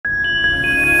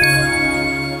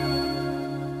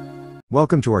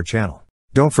Welcome to our channel.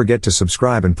 Don't forget to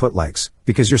subscribe and put likes,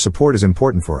 because your support is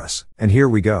important for us. And here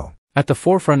we go. At the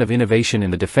forefront of innovation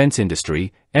in the defense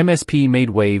industry, MSP made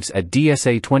waves at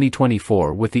DSA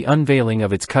 2024 with the unveiling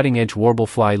of its cutting-edge Warble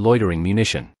Fly loitering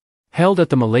munition. Held at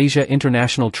the Malaysia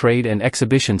International Trade and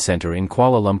Exhibition Center in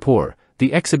Kuala Lumpur,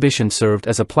 the exhibition served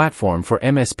as a platform for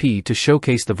MSP to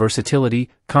showcase the versatility,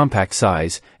 compact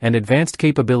size, and advanced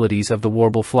capabilities of the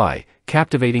Warble Fly,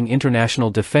 captivating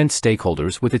international defense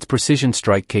stakeholders with its precision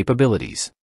strike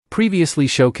capabilities. Previously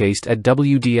showcased at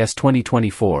WDS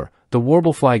 2024, the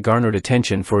Warble Fly garnered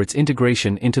attention for its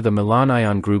integration into the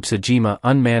Milanion Group's Agema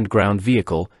Unmanned Ground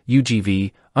Vehicle,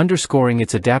 UGV, underscoring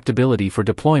its adaptability for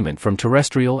deployment from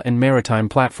terrestrial and maritime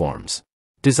platforms.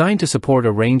 Designed to support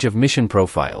a range of mission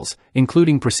profiles,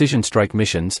 including precision strike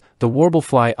missions, the Warble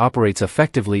Fly operates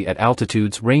effectively at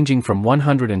altitudes ranging from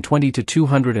 120 to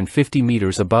 250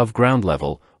 meters above ground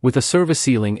level, with a service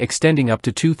ceiling extending up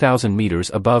to 2,000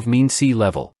 meters above mean sea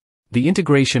level. The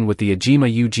integration with the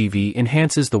Agema UGV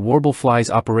enhances the Warble Fly's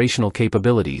operational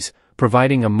capabilities,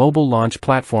 providing a mobile launch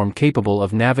platform capable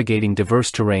of navigating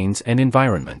diverse terrains and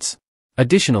environments.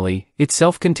 Additionally, its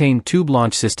self-contained tube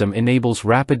launch system enables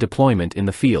rapid deployment in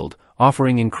the field,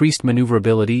 offering increased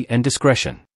maneuverability and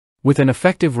discretion. With an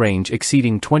effective range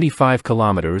exceeding 25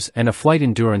 kilometers and a flight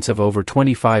endurance of over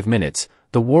 25 minutes,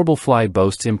 the Warble Fly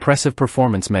boasts impressive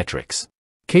performance metrics.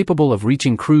 Capable of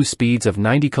reaching cruise speeds of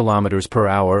 90 km per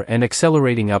hour and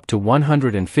accelerating up to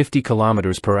 150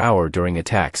 km per hour during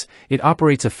attacks, it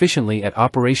operates efficiently at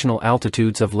operational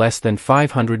altitudes of less than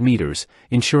 500 meters,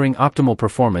 ensuring optimal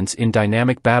performance in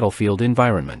dynamic battlefield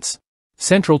environments.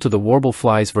 Central to the Warble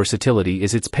Fly's versatility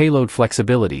is its payload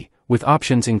flexibility, with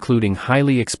options including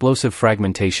highly explosive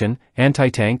fragmentation,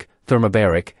 anti-tank,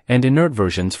 thermobaric, and inert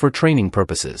versions for training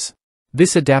purposes.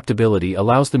 This adaptability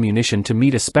allows the munition to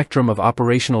meet a spectrum of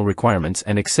operational requirements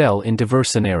and excel in diverse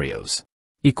scenarios.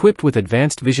 Equipped with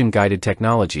advanced vision-guided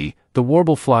technology, the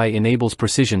Warble Fly enables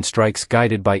precision strikes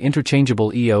guided by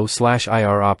interchangeable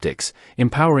EO/IR optics,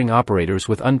 empowering operators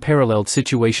with unparalleled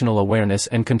situational awareness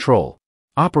and control.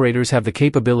 Operators have the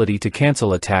capability to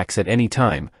cancel attacks at any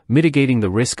time, mitigating the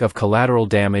risk of collateral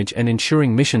damage and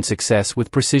ensuring mission success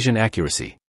with precision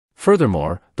accuracy.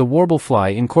 Furthermore, the Warble Fly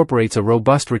incorporates a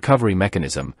robust recovery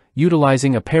mechanism,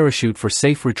 utilizing a parachute for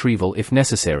safe retrieval if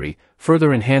necessary,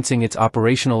 further enhancing its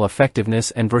operational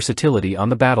effectiveness and versatility on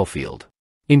the battlefield.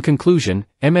 In conclusion,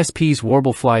 MSP's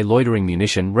Warble Fly loitering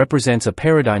munition represents a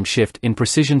paradigm shift in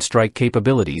precision strike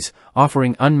capabilities,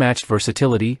 offering unmatched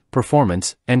versatility,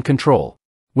 performance, and control.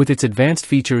 With its advanced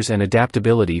features and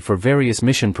adaptability for various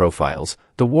mission profiles,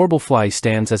 the Warble Fly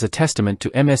stands as a testament to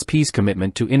MSP's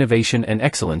commitment to innovation and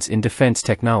excellence in defense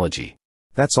technology.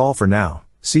 That's all for now.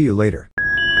 See you later.